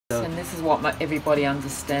And this is what everybody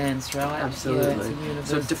understands, right? Absolutely. Yeah,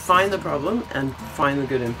 so define the problem and find the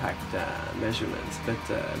good impact measurements,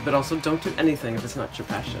 but also don't do anything if it's not your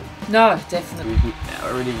passion. No, definitely. We've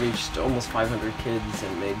already reached almost 500 kids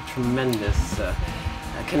and made tremendous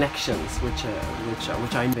connections, which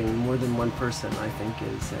I'm being more than one person, I think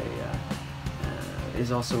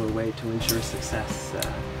is also a way to ensure success.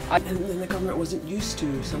 And then the government wasn't used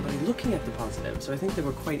to somebody looking at the positive, so I think they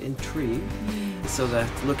were quite intrigued. So that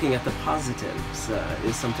looking at the positives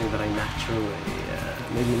is something that I naturally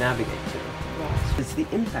maybe navigate to. Right. It's the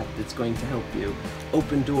impact that's going to help you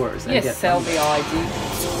open doors and get sell the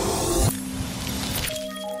idea.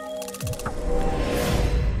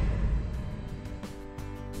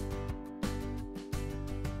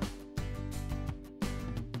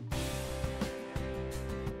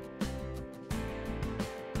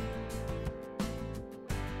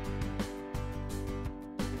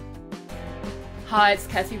 Hi, it's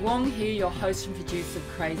Kathy Wong here, your host and producer of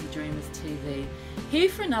Crazy Dreamers TV, here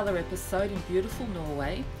for another episode in beautiful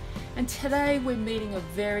Norway. And today we're meeting a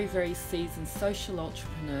very, very seasoned social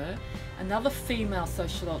entrepreneur, another female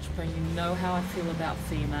social entrepreneur. You know how I feel about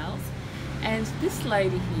females. And this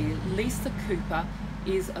lady here, Lisa Cooper,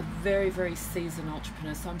 is a very, very seasoned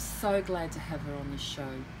entrepreneur, so I'm so glad to have her on this show.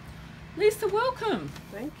 Lisa, welcome.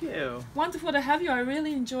 Thank you. Wonderful to have you. I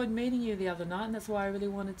really enjoyed meeting you the other night, and that's why I really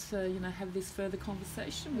wanted to, have this further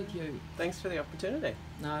conversation with you. Thanks for the opportunity.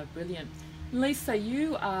 No, brilliant. Lisa,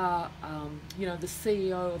 you are, the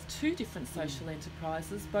CEO of two different social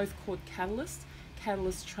enterprises, both called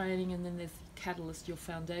Catalyst Training, and then there's Catalyst, your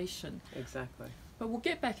foundation. Exactly. But we'll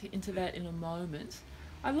get back into that in a moment.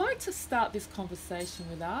 I'd like to start this conversation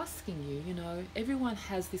with asking you, everyone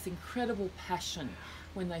has this incredible passion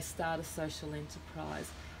when they start a social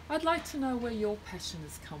enterprise. I'd like to know where your passion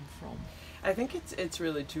has come from. I think it's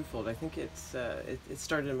really twofold. I think it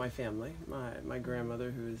started in my family. My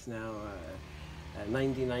grandmother, who is now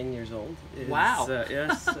 99 years old,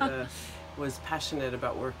 was passionate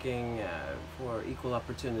about working for equal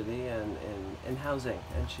opportunity and in housing,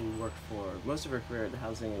 and she worked for most of her career in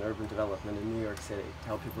housing and urban development in New York City to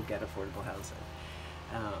help people get affordable housing.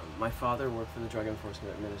 My father worked for the Drug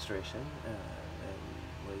Enforcement Administration and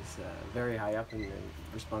was very high up and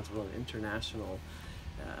responsible in international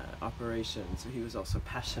operations. So he was also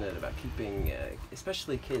passionate about keeping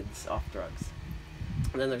especially kids off drugs.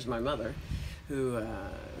 And then there's my mother, who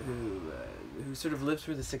sort of lived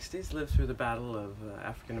through the 60s, lived through the battle of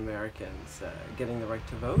African Americans getting the right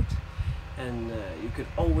to vote, and you could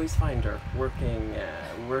always find her working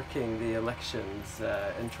the elections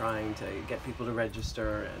and trying to get people to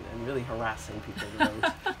register and really harassing people to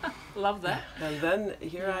vote. Love that. And then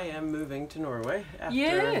here I am moving to Norway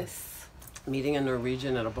after meeting a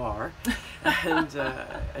Norwegian at a bar,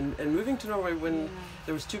 and moving to Norway when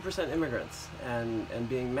there was 2% immigrants, and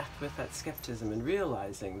being met with that skepticism and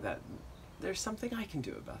realizing that there's something I can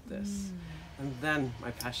do about this. And then my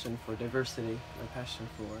passion for diversity, my passion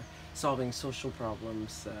for solving social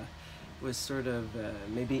problems was sort of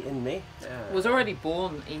maybe in me. It was already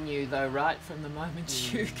born in you though, right, from the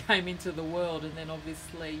moment you came into the world, and then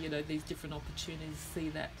obviously, these different opportunities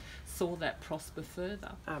saw that prosper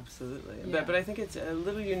further. Absolutely. Yeah. But I think it's a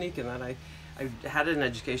little unique in that I had an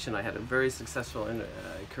education. I had a very successful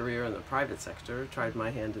career in the private sector, tried my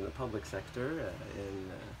hand in the public sector in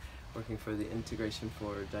working for the Integration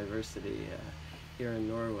for Diversity here in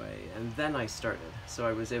Norway, and then I started. So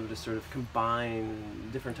I was able to sort of combine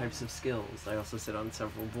different types of skills. I also sit on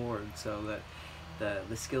several boards, so that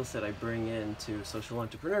the skill set I bring into social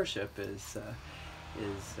entrepreneurship is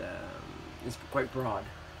quite broad.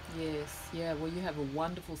 Yes, yeah, well, you have a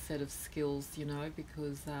wonderful set of skills,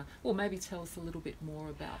 because, maybe tell us a little bit more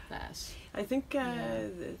about that. I think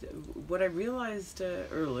what I realized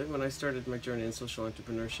early when I started my journey in social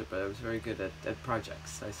entrepreneurship, I was very good at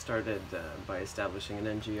projects. I started by establishing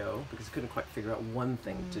an NGO because I couldn't quite figure out one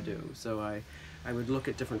thing to do. So I would look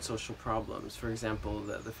at different social problems. For example,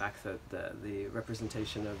 the fact that the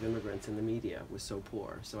representation of immigrants in the media was so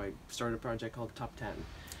poor. So I started a project called Top 10.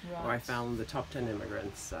 Right. Where I found the top 10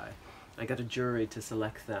 immigrants. I got a jury to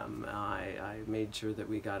select them. I made sure that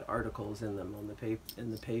we got articles in them on in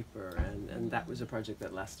the paper, and that was a project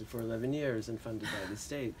that lasted for 11 years and funded by the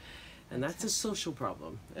state. And that's a social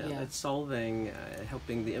problem. It's solving,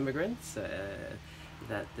 helping the immigrants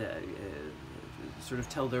that sort of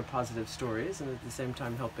tell their positive stories, and at the same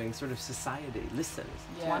time helping sort of society listen.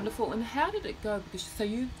 Yeah. Wonderful. And how did it go? Because so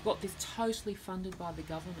you got this totally funded by the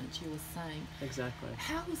government, you were saying. Exactly.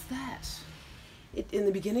 How was that? In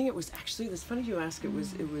the beginning, it was actually, it's funny you ask, it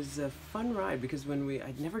was a fun ride, because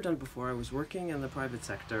I'd never done it before. I was working in the private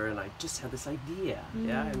sector, and I just had this idea.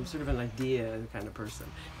 Yeah, I'm sort of an idea kind of person.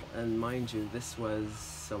 And mind you, this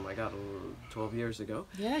was, oh my God, 12 years ago.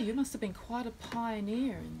 Yeah, you must have been quite a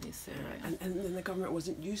pioneer in this area. And then the government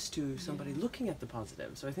wasn't used to somebody looking at the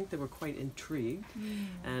positive, so I think they were quite intrigued.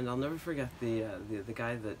 And I'll never forget the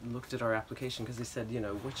guy that looked at our application, because he said, you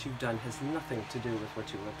know, what you've done has nothing to do with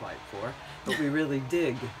what you applied for, but we really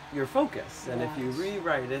dig your focus, and if you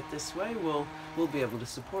rewrite it this way, we'll be able to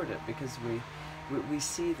support it, because we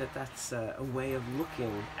see that that's a way of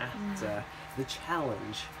looking at the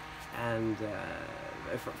challenge and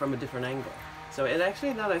from a different angle. So, and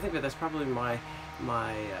actually, now that I think of it, that's probably my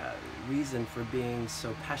reason for being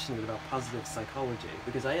so passionate about positive psychology,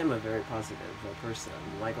 because I am a very positive person.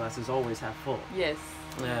 My glass is always half full. Yes.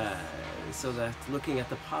 So that looking at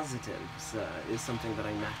the positives is something that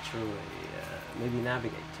I naturally maybe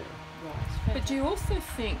navigate to. Right. But do you also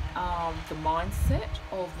think the mindset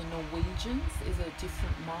of the Norwegians is a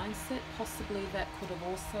different mindset, possibly that could have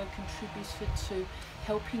also contributed to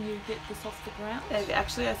helping you get this off the ground?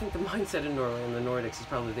 Actually, I think the mindset in Norway and the Nordics is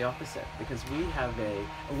probably the opposite, because we have a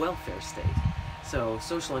welfare state. So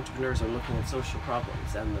social entrepreneurs are looking at social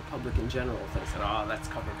problems, and the public in general thinks that, oh, that's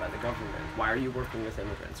covered by the government. Why are you working with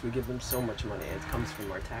immigrants? We give them so much money. It comes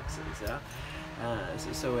from our taxes. Yeah.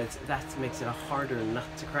 So that makes it a harder nut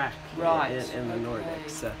to crack in the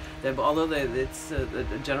Nordics. Although it's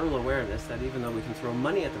a general awareness that even though we can throw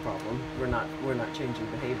money at the problem, we're not changing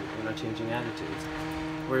behavior. We're not changing attitudes.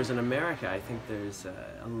 Whereas in America, I think there's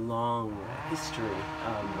a long history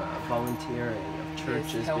of volunteering, of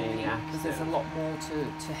churches being active. Because there's a lot more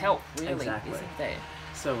to help, really, exactly. Isn't there?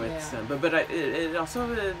 So it's, it also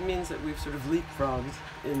means that we've sort of leapfrogged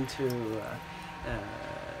into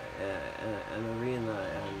an arena,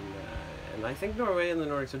 and I think Norway and the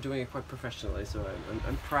Nordics are doing it quite professionally. So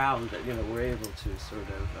I'm proud that we're able to sort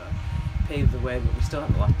of pave the way, but we still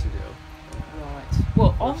have a lot to do. Right.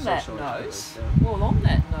 Well, on that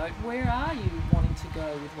note, where are you wanting to go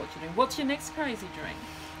with what you're doing? What's your next crazy dream?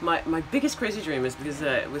 My biggest crazy dream is because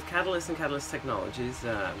with Catalyst and Catalyst Technologies,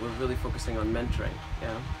 we're really focusing on mentoring,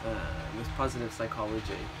 with positive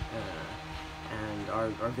psychology. And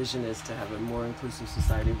our vision is to have a more inclusive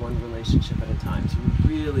society, one relationship at a time. So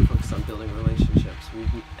we really focus on building relationships. We've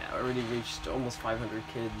already reached almost 500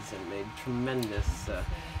 kids and made tremendous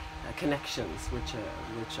connections,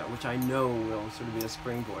 which I know will sort of be a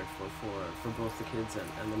springboard for both the kids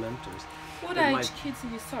and the mentors. What age kids are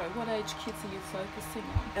you focusing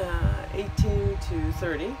on? 18 to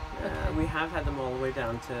 30. Okay. We have had them all the way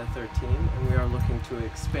down to 13, and we are looking to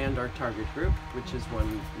expand our target group, which is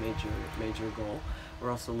one major goal. We're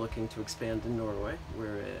also looking to expand in Norway.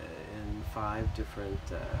 We're in 5 different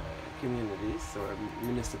communities or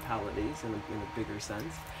municipalities in a bigger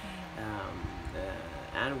sense.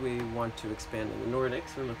 And we want to expand in the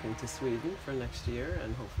Nordics. We're looking to Sweden for next year,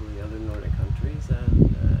 and hopefully other Nordic countries, and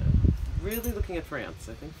really looking at France.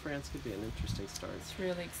 I think France could be an interesting start. It's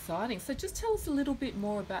really exciting. So just tell us a little bit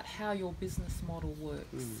more about how your business model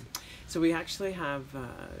works. So we actually have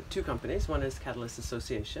 2 companies. One is Catalyst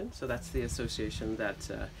Association. So that's the association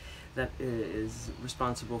that is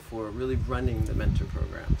responsible for really running the mentor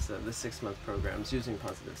programs, the 6-month programs using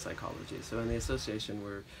positive psychology. So in the association,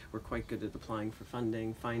 we're quite good at applying for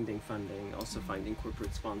funding, finding funding, also finding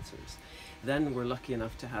corporate sponsors. Then we're lucky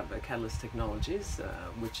enough to have Catalyst Technologies,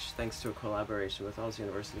 which, thanks to a collaboration with Oslo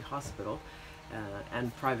University Hospital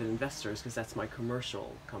and private investors, because that's my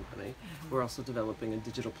commercial company, we're also developing a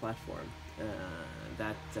digital platform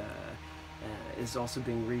that is also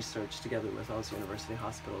being researched together with Oslo University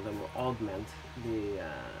Hospital that will augment the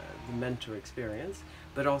mentor experience,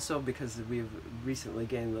 but also because we've recently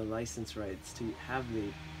gained the license rights to have the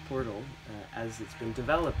portal as it's been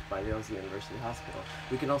developed by the Oslo University Hospital.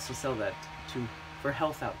 We can also sell that for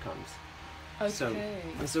health outcomes. Okay.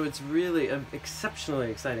 So it's really an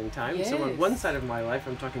exceptionally exciting time. Yes. So on one side of my life,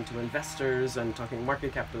 I'm talking to investors, I'm talking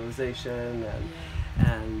market capitalization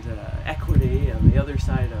and equity, and the other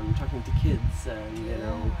side, I'm talking to kids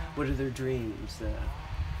and what are their dreams.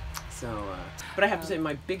 But I have to say,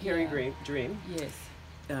 my big hairy dream. Yes.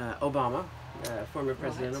 Obama. Former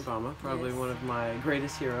President Obama, probably one of my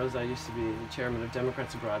greatest heroes. I used to be chairman of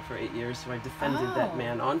Democrats Abroad for 8 years, so I defended that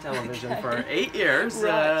man on television for 8 years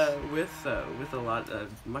with a lot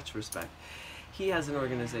of much respect. He has an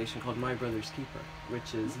organization called My Brother's Keeper,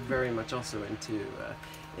 which is very much also into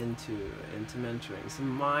into mentoring. So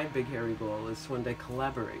my big hairy goal is to one day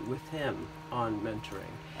collaborate with him on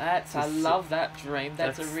mentoring. I love that dream.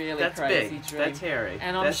 That's a really crazy big. dream. That's hairy.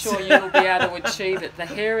 And I'm sure you'll be able to achieve it. The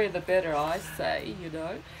hairier the better, I say, you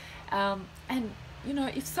know. And, you know,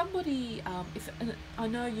 if somebody, and I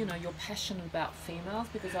know, you know, you're passionate about females,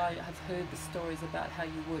 because I have heard the stories about how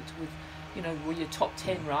you worked with, you know, were your top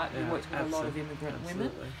 10, right? You worked with a lot of immigrant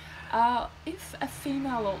women. If a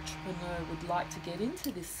female entrepreneur would like to get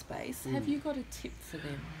into this space, have you got a tip for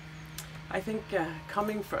them? I think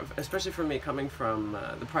coming from, especially for me, coming from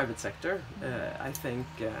the private sector, I think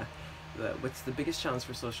what's the biggest challenge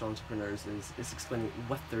for social entrepreneurs is explaining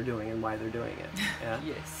what they're doing and why they're doing it. Yeah?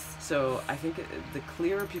 Yes. So I think the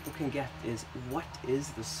clearer people can get is what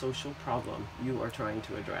is the social problem you are trying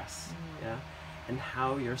to address, yeah, and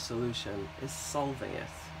how your solution is solving it.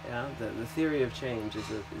 Yeah, the theory of change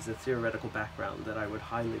is a theoretical background that I would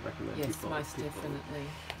highly recommend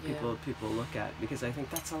people look at, because I think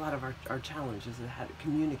that's a lot of our challenge, is how to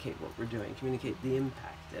communicate what we're doing, communicate the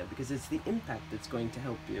impact, because it's the impact that's going to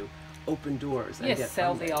help you open doors and get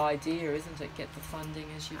sell funding. the idea, isn't it? Get the funding,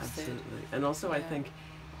 as you've said. Absolutely. And also I think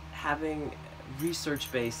having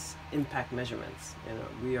research-based impact measurements. You know,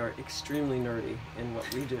 we are extremely nerdy in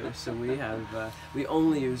what we do, so we have we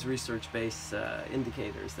only use research-based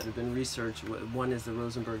indicators that have been researched. One is the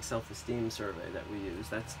Rosenberg Self-Esteem Survey that we use.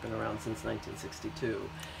 That's been around since 1962.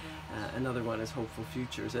 Another one is Hopeful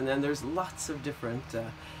Futures, and then there's lots of different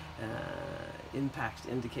impact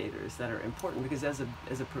indicators that are important, because as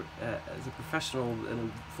a professional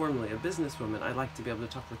and formerly a businesswoman, I like to be able to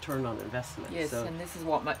talk return on investment. Yes, so, and this is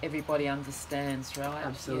what everybody understands, right?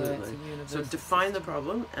 Absolutely. So define the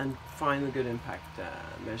problem and find the good impact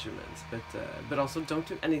measurements, but also don't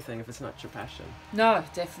do anything if it's not your passion. No,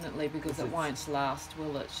 definitely, because it won't last,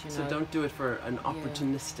 will it? You know? So don't do it for an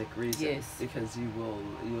opportunistic reason. Yes. Because you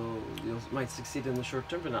might succeed in the short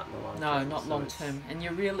term, but not in the long term. No, not long term. And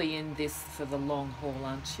you're really in this for the long haul,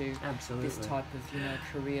 aren't you? Absolutely. This type of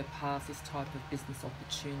career path, this type of business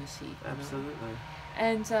opportunity. Absolutely.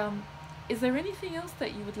 And is there anything else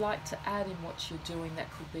that you would like to add in what you're doing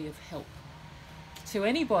that could be of help to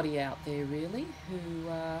anybody out there, really,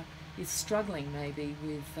 who is struggling maybe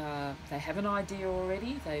with, they have an idea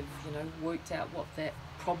already, they've worked out what that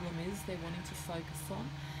problem is they're wanting to focus on,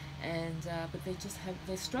 and but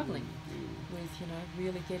they're struggling with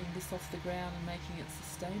really getting this off the ground and making it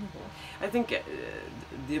sustainable. I think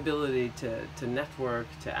the ability to network,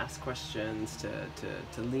 to ask questions,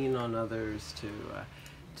 to lean on others,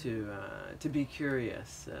 to be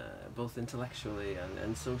curious, both intellectually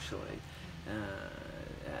and socially,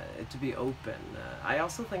 to be open. I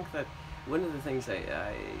also think that one of the things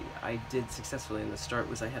I did successfully in the start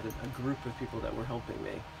was I had a group of people that were helping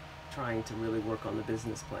me, trying to really work on the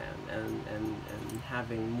business plan, and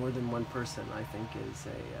having more than one person, I think,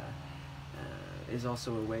 is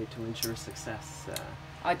also a way to ensure success.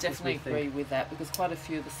 I definitely agree with that, because quite a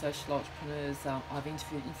few of the social entrepreneurs I've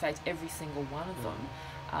interviewed, in fact every single one of them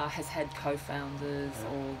has had co-founders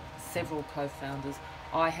or several co-founders.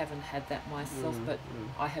 I haven't had that myself, but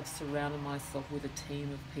I have surrounded myself with a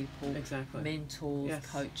team of people, mentors,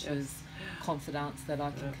 coaches, confidants that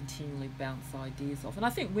I can continually bounce ideas off. And I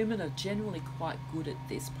think women are generally quite good at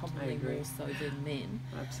this, probably more so than men.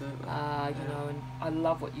 Absolutely. And I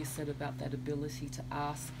love what you said about that ability to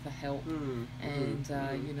ask for help and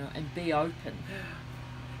and be open.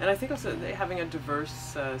 And I think also having a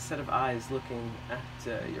diverse set of eyes looking at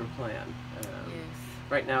your plan.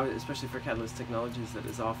 Right now, especially for Catalyst Technologies, that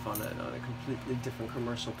is off on a completely different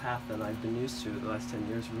commercial path than I've been used to the last 10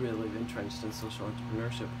 years, really entrenched in social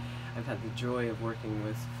entrepreneurship. I've had the joy of working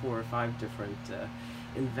with 4 or 5 different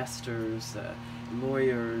investors,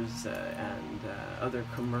 lawyers, and other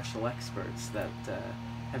commercial experts that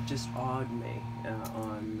have just awed me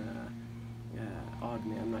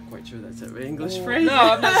I'm not quite sure that's an English phrase. No,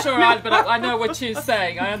 I'm not sure, but I know what you're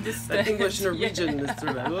saying. I understand. That English Norwegian is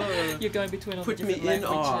sort of you're going between all the different languages.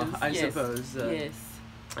 Put me in awe, I suppose.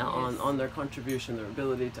 On their contribution, their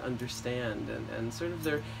ability to understand, and sort of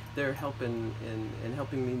their help in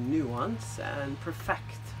helping me nuance and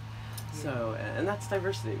perfect. So, and that's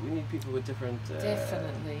diversity. We need people with different.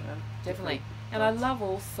 Definitely. And I love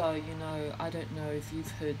also, I don't know if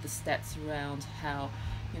you've heard the stats around how,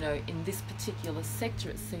 in this particular sector,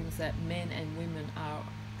 it seems that men and women are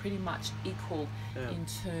pretty much equal in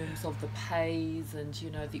terms of the pays and,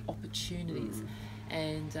 the opportunities.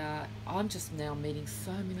 And I'm just now meeting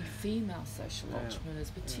so many female social entrepreneurs,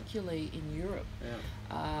 particularly in Europe,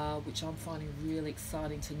 which I'm finding really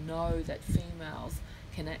exciting to know that females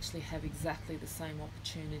can actually have exactly the same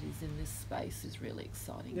opportunities in this space is really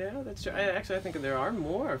exciting. Yeah, that's true. I think there are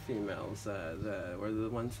more females, or the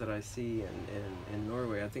ones that I see in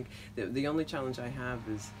Norway. I think the only challenge I have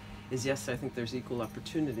is yes, I think there's equal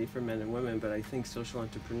opportunity for men and women, but I think social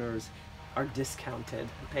entrepreneurs are discounted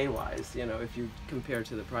pay-wise, you know, if you compare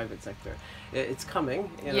to the private sector. It's coming,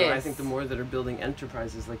 you know. Yes. I think the more that are building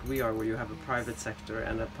enterprises like we are, where you have a private sector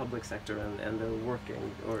and a public sector, and they're working,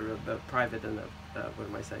 or a private and what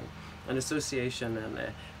am I saying, an association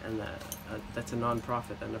and that's a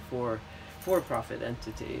non-profit, and a for-profit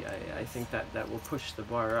entity. I think that will push the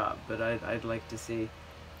bar up, but I'd like to see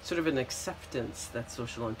sort of an acceptance that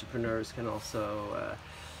social entrepreneurs can also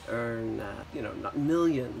earn, you know, not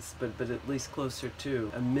millions, but at least closer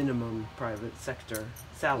to a minimum private sector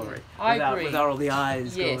salary. I agree. Without all the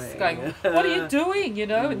eyes going, what are you doing, you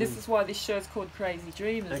know? And this is why this show is called Crazy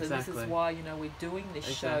Dreamers, Exactly. and this is why, you know, we're doing this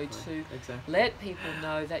show to let people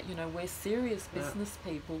know that, you know, we're serious business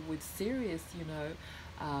people with serious, you know,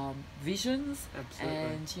 visions. Absolutely.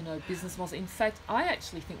 And, you know, business models. In fact, I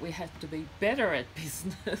actually think we have to be better at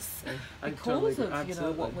business because of, you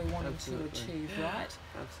know, what we're wanting to achieve, right?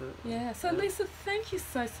 Absolutely. Yeah. So Lisa, thank you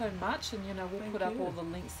so much, and, you know, we'll put up all the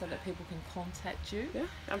links so that people can contact you. Yeah,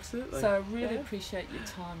 absolutely. So I really appreciate your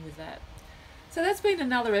time with that. So that's been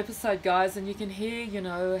another episode, guys, and you can hear, you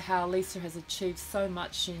know, how Lisa has achieved so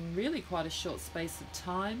much in really quite a short space of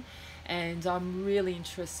time. And I'm really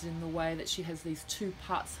interested in the way that she has these two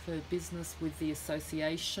parts of her business, with the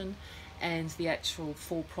association and the actual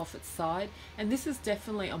for-profit side. And this is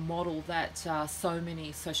definitely a model that so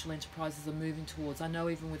many social enterprises are moving towards. I know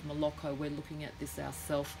even with Moloko, we're looking at this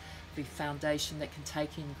ourselves, the foundation that can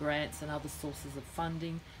take in grants and other sources of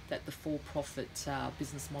funding that the for-profit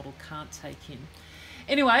business model can't take in.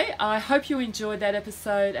 Anyway, I hope you enjoyed that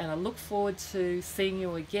episode, and I look forward to seeing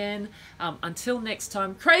you again. Until next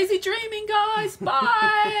time, crazy dreaming, guys.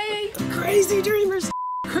 Bye. Crazy dreamers.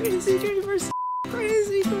 Crazy dreamers.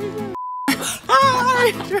 Crazy dreamers.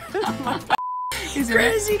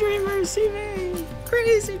 Crazy dreamers. TV.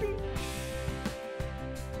 Crazy dreamers.